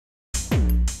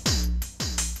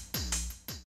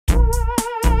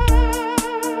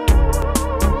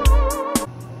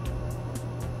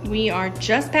We are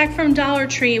just back from Dollar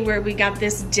Tree where we got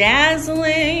this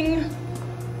dazzling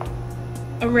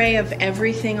array of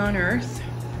everything on earth.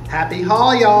 Happy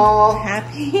haul, y'all.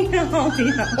 Happy haul,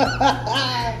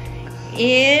 y'all.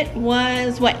 It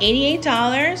was, what,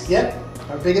 $88? Yep,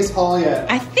 our biggest haul yet.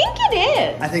 I think it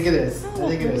is. I think it is. Oh, I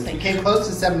think it is. We came close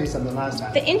to 70 something last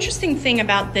time. The interesting thing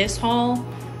about this haul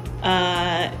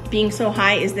being so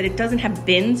high is that it doesn't have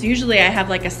bins. Usually I have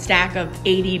like a stack of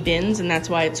 80 bins, and that's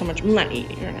why it's so much, not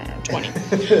 80, or 20.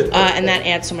 And that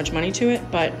adds so much money to it,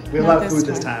 but we have a lot of food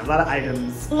this time, a lot of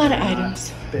items. A lot of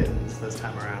items. Bins this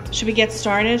time around. Should we get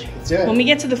started? Let's do it. When we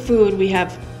get to the food, we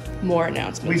have more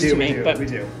announcements to make. We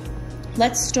do.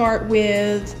 Let's start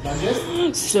with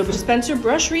Sponges? soap dispenser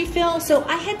brush refill. So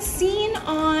I had seen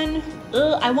on,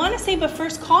 I want to say the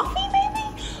first coffee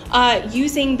maybe,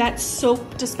 using that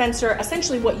soap dispenser,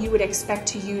 essentially what you would expect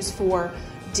to use for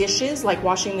dishes, like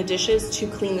washing the dishes to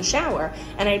clean the shower.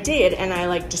 And I did, and I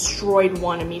like destroyed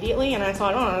one immediately, and I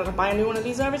thought, oh, I'm gonna buy a new one of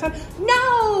these every time.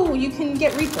 No, you can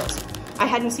get refills. I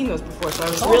hadn't seen those before, so I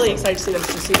was really excited to see them.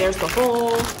 So see, there's the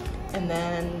hole, and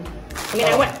then, I mean,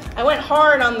 I went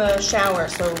hard on the shower,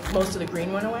 so most of the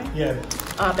green went away. Yeah.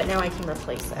 But now I can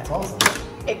replace it. That's awesome.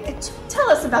 Tell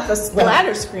us about the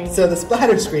splatter screen. So the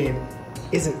splatter screen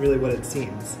isn't really what it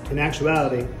seems. In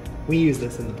actuality, we use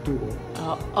this in the pool.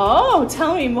 Oh,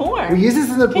 tell me more. We use this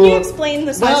in the pool. Can you explain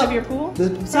the size of your pool?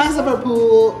 The size of our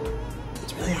pool,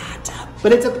 it's really a hot tub,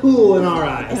 but it's a pool in our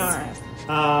eyes. In our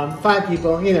eyes. 5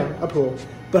 people, you know, a pool.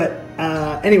 But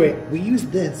anyway, we use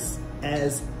this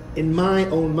as, in my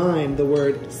own mind, the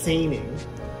word seining,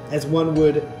 as one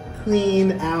would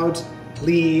clean out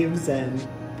leaves and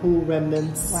pool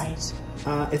remnants. Right.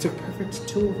 It's a perfect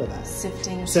tool for that.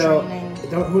 Sifting, straining.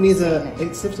 Who needs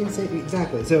seining. sifting?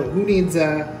 Exactly. So who needs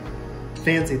a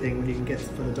fancy thing when you can get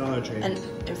from the Dollar Tree? And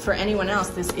for anyone else,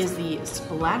 this is the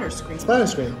splatter screen. Splatter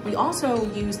screen. We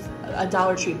also used a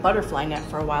Dollar Tree butterfly net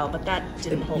for a while, but that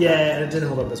didn't hold up. Yeah, and it didn't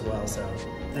hold up as well. So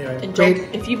anyway, And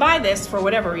great. if you buy this for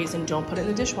whatever reason, don't put it in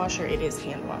the dishwasher. It is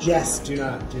hand washed. Yes, do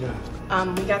not.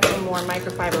 We got some more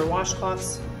microfiber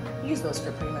washcloths. We use those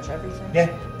for pretty much everything. Yeah,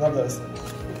 love those.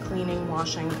 Cleaning,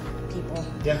 washing, people.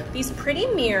 Yeah. These pretty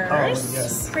mirrors. Oh,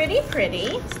 yes. Pretty.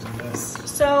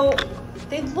 Yes. So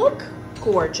they look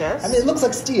gorgeous. I mean, it looks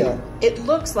like steel. It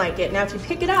looks like it. Now, if you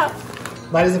pick it up,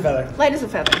 Light as a feather. light as a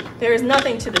feather. There is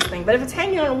nothing to this thing. But if it's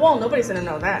hanging on a wall, nobody's gonna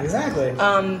know that. Exactly.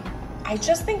 I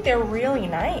just think they're really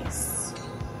nice.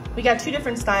 We got 2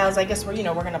 different styles. I guess we're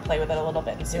gonna play with it a little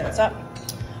bit and see what's up.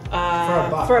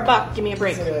 For a buck, give me a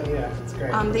break. Yeah, it's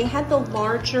great. They had the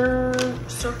larger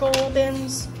circle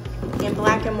bins in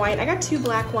black and white. I got 2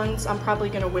 black ones. I'm probably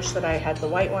gonna wish that I had the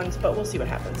white ones, but we'll see what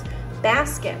happens.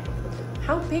 Basket.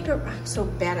 How big are, I'm so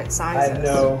bad at sizes. I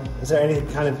know. Is there any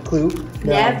kind of clue?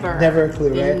 No, Never. Never a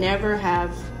clue, They right? never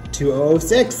have.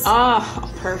 2006.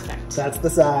 Oh, perfect. That's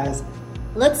the size.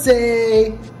 Let's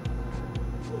say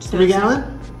 3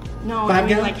 gallon? No, 5 I mean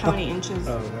gallon? like how many inches?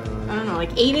 Oh, no. I don't know,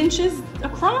 like 8 inches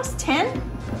across? 10?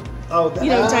 Oh,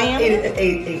 diameter?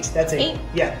 8. That's 8. 8?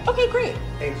 Yeah. Okay, great.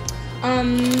 8.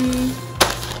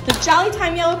 The Jolly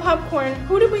Time Yellow Popcorn.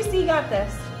 Who did we see got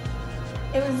this?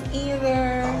 It was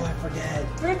either Oh, I forget.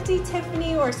 Thrifty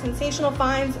Tiffany or Sensational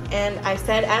Finds, and I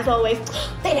said, as always,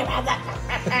 they never have that.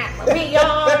 We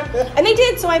are. And they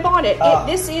did, so I bought it.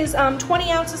 This is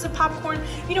 20 ounces of popcorn.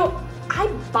 You know, I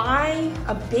buy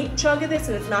a big jug of this,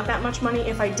 and it's not that much money.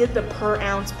 If I did the per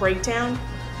ounce breakdown,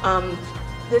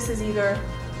 this is either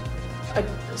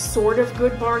a sort of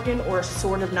good bargain or a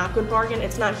sort of not good bargain.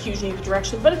 It's not huge in either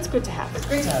direction, but it's good to have. It's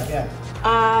great to have, yeah.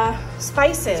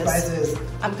 Spices. Spices.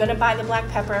 I'm gonna buy the black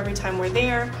pepper every time we're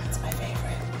there. That's my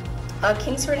favorite.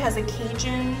 Kingsford has a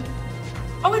Cajun.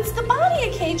 Oh, it's the body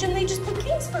of Cajun. They just put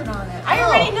Kingsford on it. I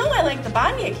already know I like the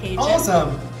body of Cajun.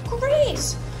 Awesome.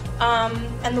 Great.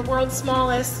 And the world's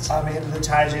smallest. I mean, the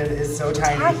Taijin is so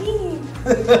tiny.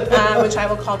 Tajin. Which I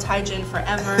will call Taijin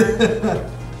forever.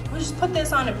 We'll just put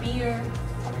this on a beer.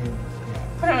 I mean, yeah.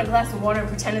 Put it on a glass of water and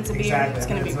pretend it's a beer. Exactly. It's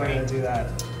gonna be great. Gonna do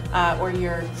that. Or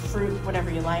your fruit,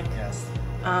 whatever you like. Yes.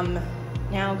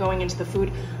 Now going into the food,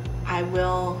 I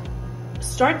will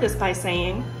start this by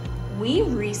saying we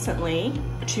recently,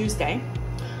 Tuesday,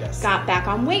 got back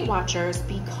on Weight Watchers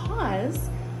because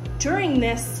during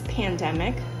this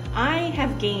pandemic, I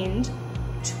have gained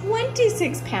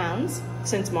 26 pounds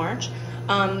since March.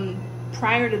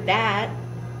 Prior to that,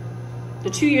 the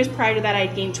 2 years prior to that, I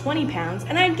had gained 20 pounds,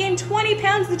 and I had gained 20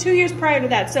 pounds the 2 years prior to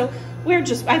that. So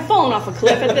I've fallen off a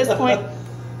cliff at this point,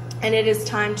 and it is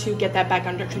time to get that back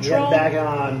under control. Get back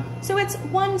on. So it's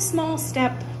one small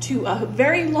step to a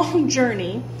very long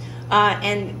journey,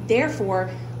 and therefore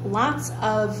lots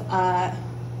of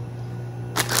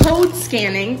code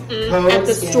scanning at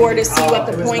the store to see what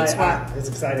the points were. It's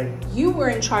exciting. You were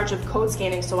in charge of code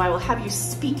scanning, so I will have you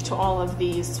speak to all of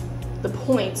these. The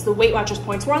points, the Weight Watchers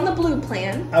points. We're on the blue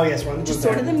plan. Oh yes, we're on the blue plan. Which is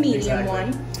sort of the medium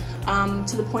one.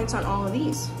 To the points on all of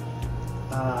these.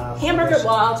 Hamburger. Well,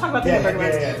 I'll talk about the hamburger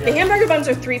buns. The hamburger buns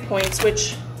are 3 points,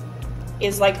 which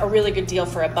is like a really good deal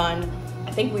for a bun.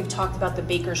 I think we've talked about the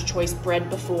Baker's Choice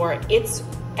bread before. It's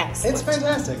excellent. It's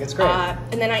fantastic. It's great.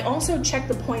 And then I also checked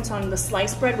the points on the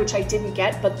sliced bread, which I didn't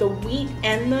get, but the wheat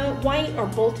and the white are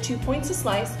both 2 points a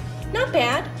slice. Not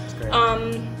bad. It's great.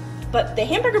 But the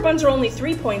hamburger buns are only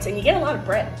 3 points, and you get a lot of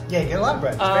bread. Yeah, you get a lot of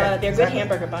bread. They're good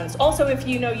hamburger buns. Also, if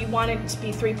you want it to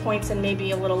be 3 points and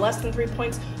maybe a little less than 3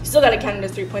 points, you still got to count it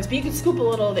as 3 points, but you can scoop a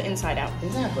little of the inside out.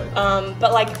 Exactly.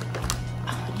 But like,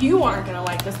 you aren't gonna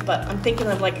like this, but I'm thinking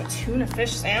of like a tuna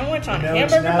fish sandwich on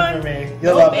hamburger bun. For me.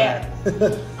 You'll love that.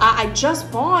 I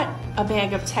just bought a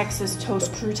bag of Texas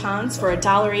toast croutons for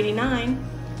 $1.89.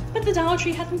 But the Dollar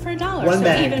Tree had them for $1. One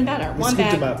bag. Even better. One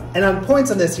bag. Them up. And on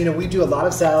points on this, we do a lot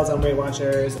of sales on Weight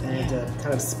Watchers and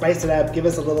kind of spice it up, give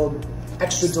us a little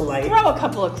extra delight. Throw a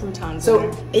couple of croutons. So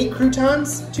 8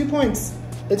 croutons, 2 points.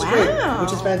 It's great,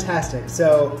 which is fantastic.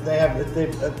 So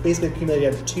they've basically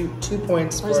accumulated 2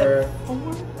 points for. Is it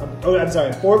 4? I'm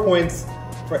sorry, 4 points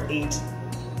for 8.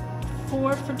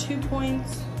 4 for 2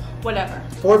 points. Whatever.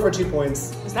 4 for 2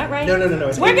 points. Is that right? No.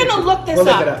 We're going to look this up.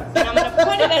 Look it up. And I'm going to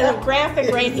put it as a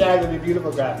graphic right here. Exactly, a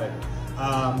beautiful graphic.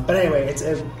 But anyway, it's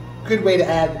a good way to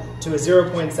add to a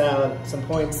 0-point salad some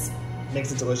points.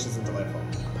 Makes it delicious and delightful.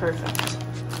 Perfect.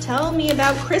 Tell me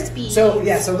about crispy. So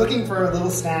looking for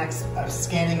little snacks. I was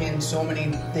scanning in so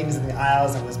many things in the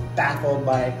aisles. I was baffled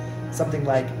by something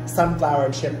like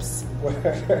sunflower chips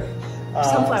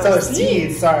sunflower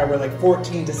seeds. Sorry, were like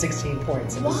 14 to 16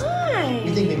 points. Why?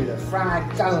 You think maybe they're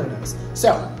fried? God only knows.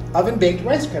 So, oven baked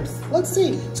Rice Crisps. Let's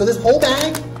see. So this whole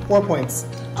bag, 4 points.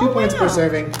 2 points per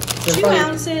serving. 2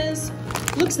 ounces.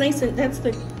 Looks nice, and that's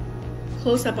the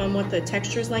close up on what the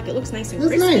texture is like. It looks nice and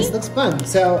crispy. Looks nice. Looks fun.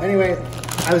 So anyway,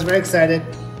 I was very excited.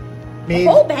 The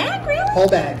whole bag, really? Whole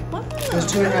bag. Wow.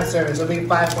 There's 2.5 servings. It'll be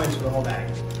 5 points for the whole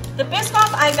bag. The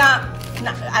Biscoff I got.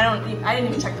 I didn't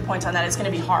even check the points on that. It's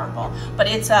going to be horrible. But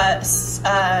it's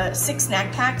 6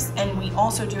 snack packs, and we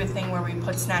also do a thing where we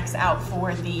put snacks out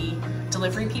for the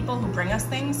delivery people who bring us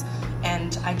things.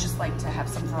 And I just like to have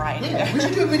some variety. Yeah, we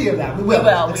should do a video of that. We will.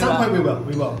 At some point, we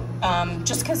will.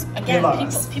 Just because, again,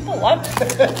 people love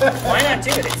it. Why not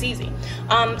do it? It's easy.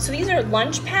 So these are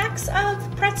lunch packs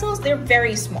of pretzels. They're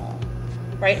very small.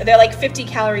 Right? They're like 50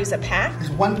 calories a pack.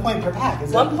 It's 1 point per pack.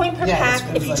 1 point per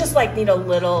pack. If you just need a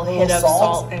little hit of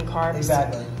salt and carbs.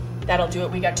 Exactly. That'll do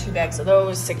it. We got 2 bags of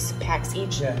those, 6 packs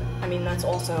each. Yeah. I mean, that's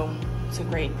also, it's a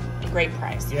great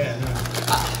price. Yeah. No.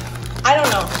 I don't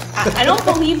know. I don't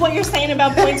believe what you're saying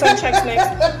about points on Chex Mix,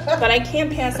 but I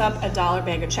can't pass up a $1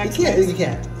 bag of Chex Mix. You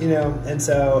can't. And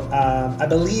so I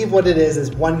believe what it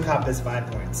is 1 cup is 5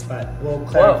 points, but we'll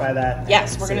clarify that.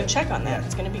 Yes, we're going to check on that. Yeah.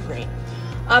 It's going to be great.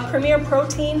 Premier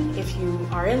Protein, if you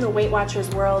are in the Weight Watchers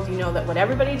world, you know that what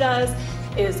everybody does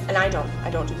is, and I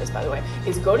don't do this by the way,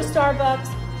 is go to Starbucks,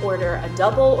 order a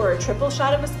double or a triple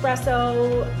shot of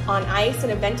espresso on ice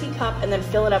in a venti cup, and then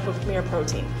fill it up with Premier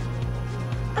Protein.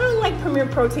 I don't like Premier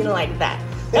Protein like that.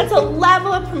 That's a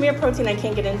level of Premier Protein I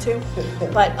can't get into,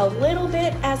 but a little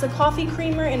bit as a coffee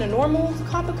creamer in a normal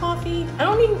cup of coffee. I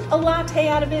don't need a latte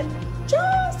out of it,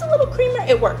 just a little creamer,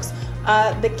 it works.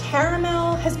 The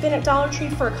caramel has been at Dollar Tree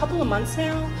for a couple of months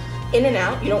now, in and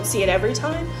out. You don't see it every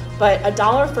time, but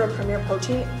 $1 for a Premier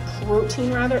Protein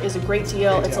is a great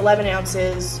deal. It's 11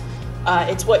 ounces.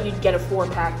 It's what you'd get a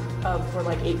 4-pack of for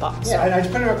like $8. Yeah, and I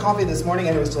just put it in a coffee this morning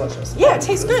and it was delicious. Yeah, it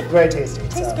tastes good. Very tasty.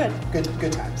 Tastes good.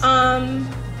 Good times. I'm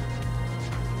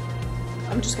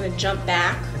just gonna jump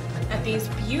back at these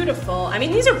beautiful. I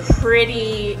mean, these are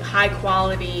pretty high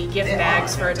quality gift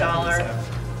bags for $1.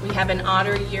 So. We have an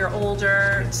otter year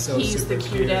older. He's the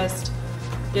cutest. Cute.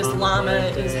 This llama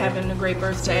is having a great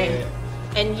birthday.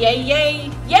 And yay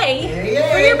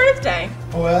for your birthday.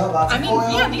 Oil, lots of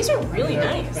oil. Yeah, these are really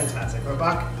nice. Fantastic. For a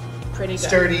buck. Pretty good.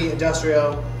 Sturdy,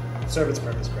 industrial, serve its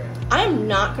purpose great. I'm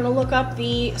not going to look up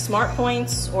the smart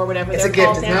points or whatever it's they're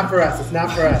called. It's a gift. It's not for us. It's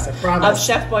not for us. I promise. Of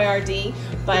Chef Boyardee.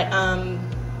 But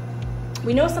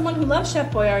we know someone who loves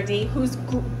Chef Boyardee who's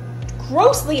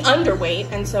grossly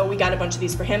underweight, and so we got a bunch of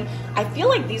these for him. I feel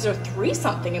like these are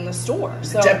 $3-something in the store.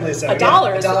 So definitely so.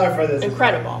 $1 is $1 for this.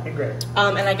 Incredible. Great.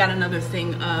 And I got another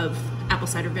thing of apple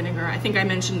cider vinegar. I think I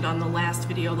mentioned on the last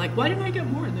video, like, why didn't I get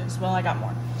more of this? Well, I got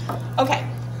more. Okay.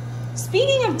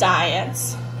 Speaking of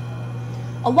diets,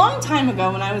 a long time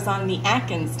ago when I was on the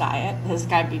Atkins diet, this has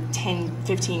got to be 10,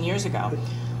 15 years ago,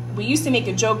 we used to make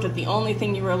a joke that the only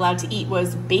thing you were allowed to eat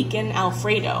was bacon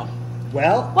Alfredo.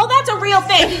 Well, that's a real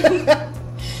thing.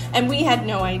 And we had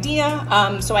no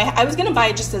idea. So I was going to buy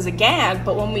it just as a gag,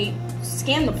 but when we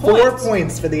scanned the points... 4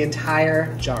 points for the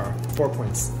entire jar. 4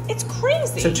 points. It's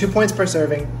crazy. So 2 points per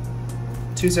serving.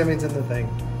 2 servings in the thing.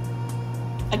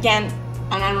 Again,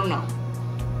 and I don't know.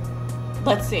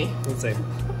 Let's see. Let's see.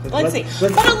 Let's see.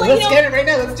 Let's get it right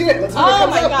now. Let's do it. Let's see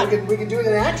what comes up. God. We can do it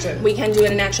in action. We can do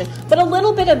it in action. But a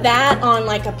little bit of that on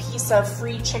like a piece of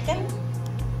free chicken,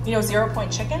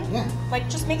 0-point chicken, like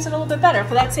just makes it a little bit better.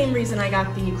 For that same reason, I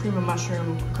got the cream of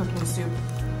mushroom cooking soup.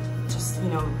 Just,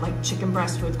 like chicken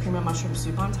breast with cream of mushroom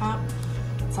soup on top.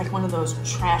 It's like one of those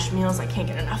trash meals I can't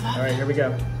get enough of. All right, here we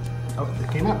go. Oh,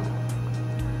 it came up.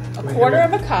 A quarter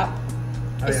of a cup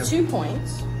is 2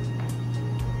 points.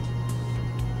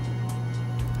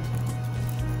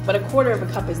 But a quarter of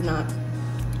a cup is not.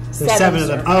 There's 7 of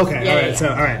them. Oh, okay, all right. So,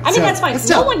 all right. I mean, that's fine.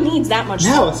 No one needs that much.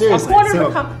 No, seriously. A quarter of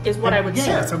a cup is what I would serve.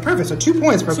 Yeah, so perfect. So 2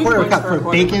 points for a quarter of a cup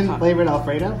for bacon flavored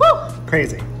Alfredo. Woo!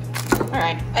 Crazy. All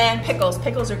right, and pickles.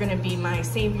 Pickles are going to be my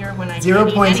savior when I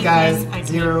 0 points, anything, guys.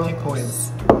 0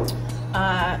 points.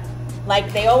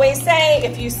 Like they always say,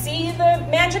 if you see the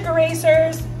magic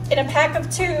erasers in a pack of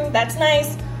 2, that's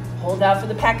nice. Hold out for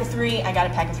the pack of 3. I got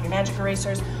a pack of 3 magic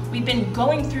erasers. We've been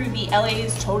going through the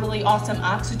LA's totally awesome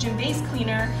oxygen base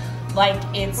cleaner like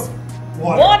it's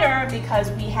water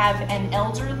because we have an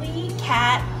elderly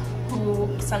cat who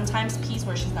sometimes pees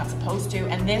where she's not supposed to,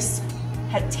 and this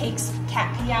takes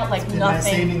cat pee out like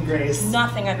nothing. Saving grace.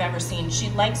 Nothing I've ever seen. She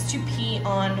likes to pee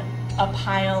on a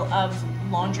pile of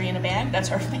laundry in a bag. That's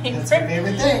her favorite. That's her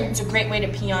favorite thing. It's a great way to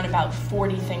pee on about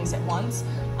 40 things at once.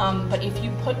 But if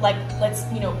you put let's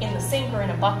in the sink or in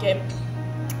a bucket,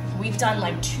 we've done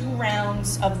like 2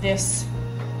 rounds of this,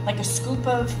 like a scoop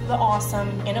of the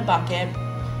awesome in a bucket,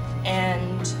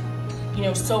 and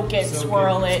soak it,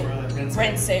 swirl it,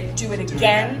 rinse it, do it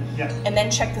again, and then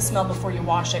check the smell before you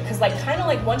wash it. Because kind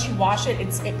of once you wash it,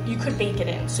 you could bake it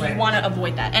in, so you want to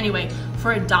avoid that. Anyway,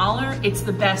 for $1, it's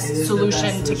the best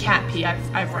solution to cat pee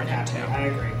I've run into. I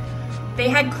agree. They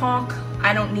had caulk.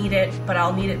 I don't need it, but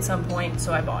I'll need it at some point,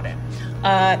 so I bought it.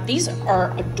 These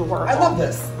are adorable. I love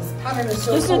this. This pattern is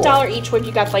so This is $1 each. What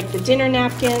you got? Like the dinner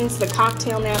napkins, the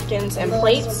cocktail napkins, and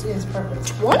plates. It's perfect.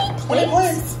 20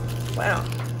 plates. Wow.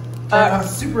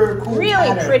 Super cool. Really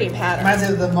pattern. Pretty pattern. Reminds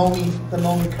me of the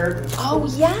Momi curtains. Oh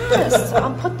yes,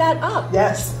 I'll put that up.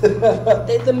 Yes.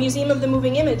 the Museum of the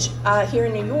Moving Image here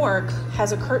in New York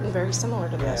has a curtain very similar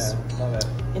to this. Yeah, love it.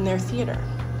 In their theater.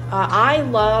 I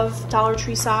love Dollar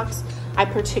Tree socks. I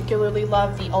particularly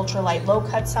love the ultralight low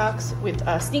cut socks with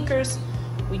sneakers.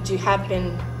 We have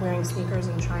been wearing sneakers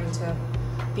and trying to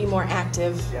be more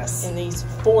active in these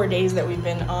 4 days that we've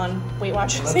been on Weight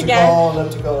Watchers again.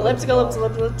 Elliptical.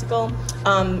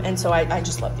 And so I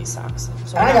just love these socks.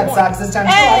 So I got socks this time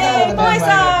too. Hey, boy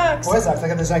socks! Boy socks. I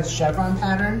got this chevron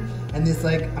pattern, and this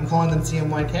I'm calling them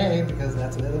CMYK because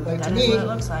that's what they look like to me. That is what it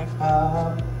looks like.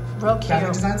 Real cute.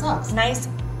 Graphic design socks. Nice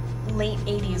late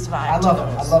 80s vibe. I love them.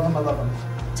 I love them.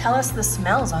 Tell us the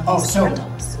smells on these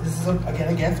candles. This is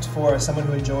again a gift for someone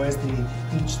who enjoys the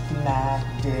beach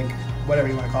thematic, whatever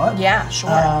you want to call it. Yeah,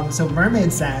 sure. So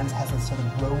Mermaid Sands has a sort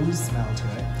of rose smell to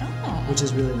it, which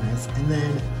is really nice. And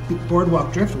then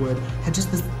Boardwalk Driftwood had just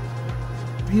this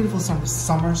beautiful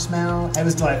summer smell. It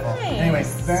was delightful. Nice. Anyway,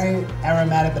 very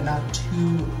aromatic, but not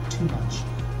too much.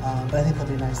 But I think they'll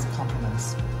be nice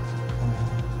compliments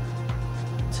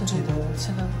to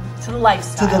the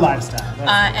lifestyle. To the lifestyle.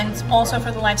 And also for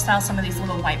the lifestyle, some of these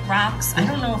little white rocks. I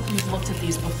don't know if you've looked at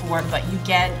these before, but you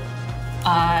get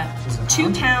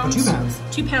 2 pounds. 2 pounds.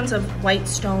 2 pounds of white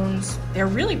stones. They're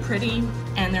really pretty,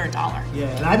 and they're $1.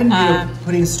 Yeah, and I've been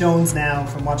putting stones now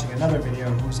from watching another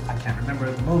video, I can't remember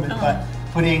at the moment, but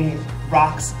putting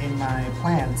rocks in my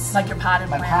plants. Like your potted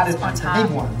plants. My potted plants, the big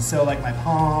ones. So like my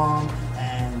palm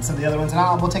and some of the other ones,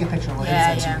 and we'll take a picture and we'll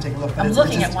take a look. I'm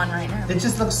looking at one right now. It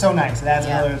just looks so nice. It adds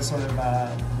another sort of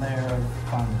layer of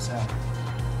fun. So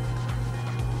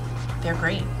they're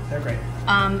great. They're great.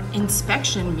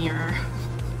 Inspection mirror.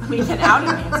 Let me get out of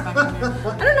the inspection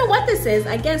mirror. I don't know what this is.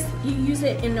 I guess you use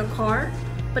it in a car,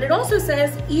 but it also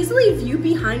says easily view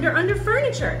behind or under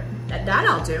furniture. That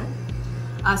I'll do.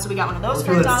 So we got one of those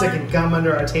for $1. Sticking gum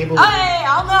under our table. Hey,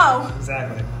 I'll know.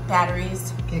 Exactly.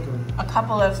 Batteries. Kinkoon. A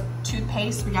couple of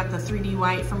toothpaste. We got the 3D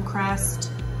white from Crest.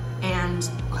 And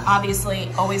obviously,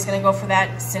 always gonna go for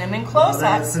that cinnamon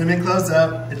close-up. Cinnamon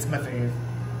close-up. It's my favorite.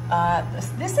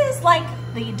 This is like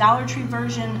the Dollar Tree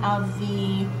version of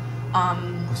the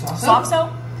soft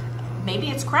soap. maybe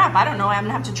it's crap. I don't know. I'm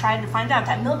gonna have to try to find out.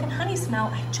 That milk and honey smell,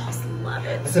 I just love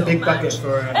it. It's so a big much. bucket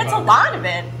for. It's a lot of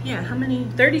it. Yeah. How many?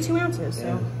 32 ounces.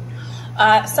 Yeah.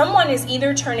 So. Someone is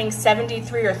either turning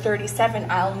 73 or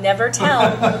 37. I'll never tell.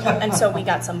 And so we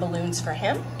got some balloons for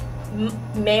him.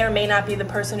 May or may not be the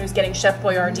person who's getting Chef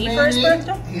Boyardee for his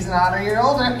birthday. He's an otter year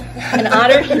older. An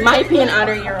otter. He might be an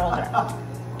otter year older.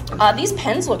 These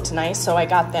pens looked nice, so I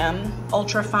got them.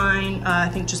 Ultra fine. I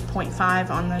think just 0.5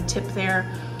 on the tip there.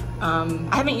 I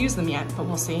haven't used them yet, but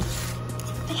we'll see.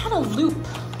 They had a loop.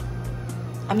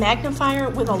 A magnifier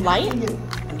with a light.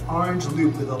 An orange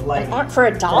loop with a light.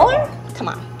 For $1? Come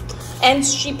on. And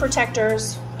sheet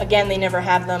protectors. Again, they never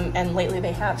have them, and lately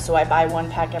they have, so I buy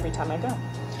one pack every time I go.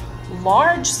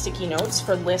 Large sticky notes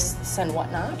for lists and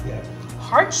whatnot. Yeah.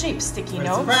 Heart-shaped sticky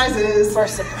notes. Surprises. For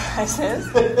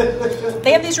surprises.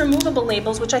 They have these removable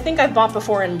labels, which I think I've bought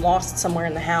before and lost somewhere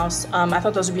in the house. I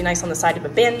thought those would be nice on the side of a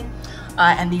bin.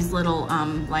 And these little,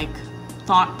 like,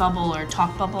 thought bubble or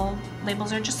talk bubble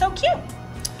labels are just so cute.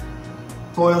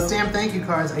 Foil stamp thank you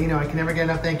cards. You know, I can never get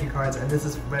enough thank you cards, and this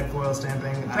is red foil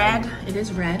stamping. Red, it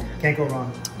is red. Can't go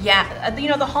wrong. Yeah, you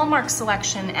know, the Hallmark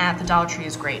selection at the Dollar Tree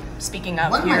is great. Speaking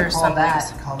of, what here's might call some that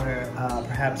things. Color,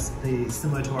 perhaps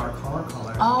similar to our car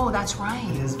color. Oh, that's right.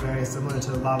 It is very similar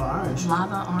to lava orange.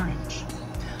 Lava orange.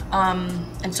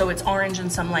 And so it's orange in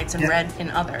some lights and red in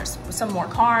others. With some more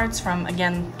cards from,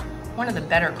 again, one of the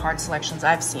better card selections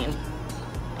I've seen.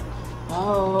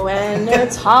 Oh, and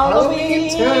it's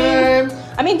Halloween time!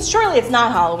 I mean, surely it's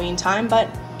not Halloween time, but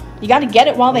you got to get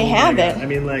it while they have it. I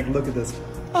mean, like, look at this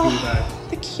cutie bag.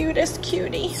 The cutest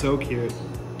cutie. So cute.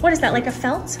 What is that, like a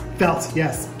felt? Felt,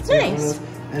 yes. Nice.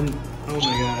 And, oh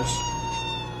my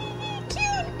gosh.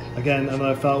 Cute. Again,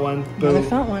 another felt one. Boom. Another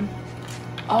felt one.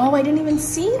 Oh, I didn't even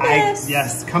see this.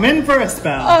 Yes, come in for a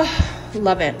spell. Oh,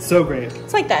 love it. So great.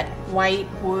 It's like that white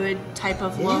wood type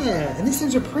of look. Yeah, and these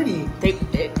things are pretty.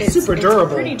 It's super durable.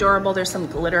 It's pretty durable. There's some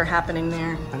glitter happening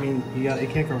there. I mean, it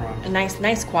can't go wrong. A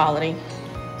nice quality.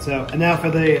 So, and now for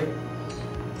the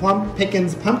Plum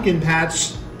Pickens Pumpkin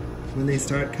Patch. When they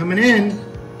start coming in,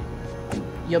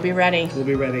 you'll be ready. We'll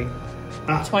be ready.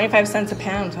 25 cents a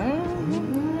pound.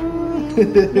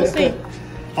 We'll see.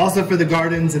 Also for the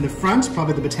gardens in the front,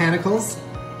 probably the botanicals.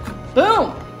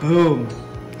 Boom. Boom.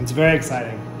 It's very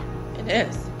exciting. It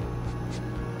is.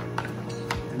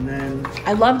 And then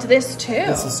I loved this too.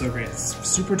 This is so great. It's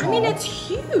super tall. I mean, it's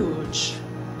huge.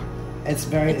 It's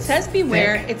very. It says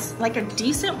beware. Thick. It's like a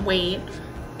decent weight.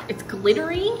 It's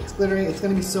glittery. It's glittery. It's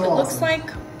gonna be so awesome. It looks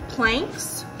like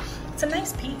planks. It's a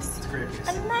nice piece. It's a great piece.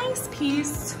 A nice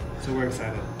piece. So we're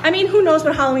excited. I mean, who knows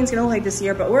what Halloween's gonna look like this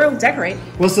year, but we'll decorate.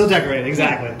 We'll still decorate,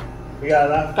 exactly. We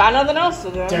got nothing else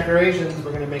to do. Decorations,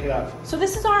 we're gonna make it up. So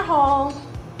this is our haul.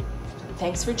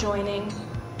 Thanks for joining.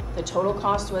 The total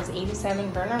cost was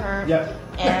 $87. Yep.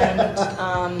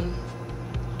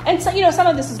 And so, you know, some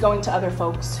of this is going to other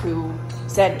folks who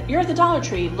said, "You're at the Dollar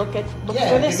Tree. Look for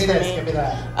this give me for this, me." give me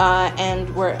that.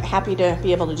 And we're happy to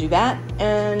be able to do that,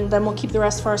 and then we'll keep the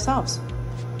rest for ourselves.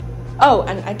 Oh,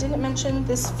 and I didn't mention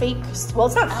this fake. Well,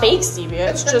 it's not fake stevia.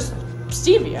 It's just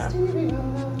stevia.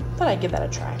 Thought I'd give that a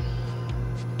try.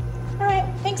 All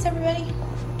right. Thanks, everybody.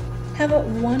 Have a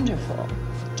wonderful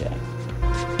day.